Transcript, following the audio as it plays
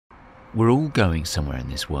We're all going somewhere in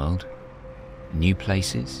this world. New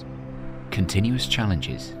places, continuous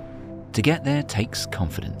challenges. To get there takes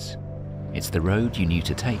confidence. It's the road you knew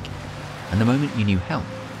to take, and the moment you knew help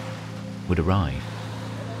would arrive.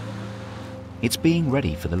 It's being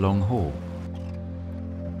ready for the long haul.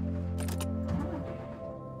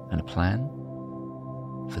 And a plan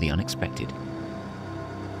for the unexpected.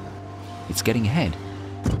 It's getting ahead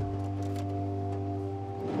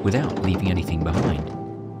without leaving anything behind.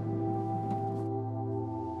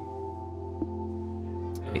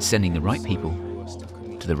 It's sending the right people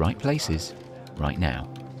to the right places right now.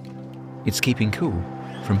 It's keeping cool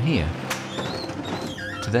from here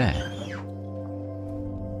to there.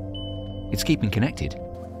 It's keeping connected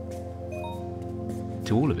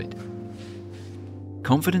to all of it.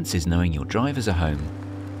 Confidence is knowing your drivers are home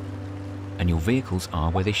and your vehicles are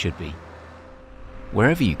where they should be.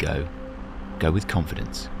 Wherever you go, go with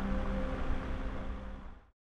confidence.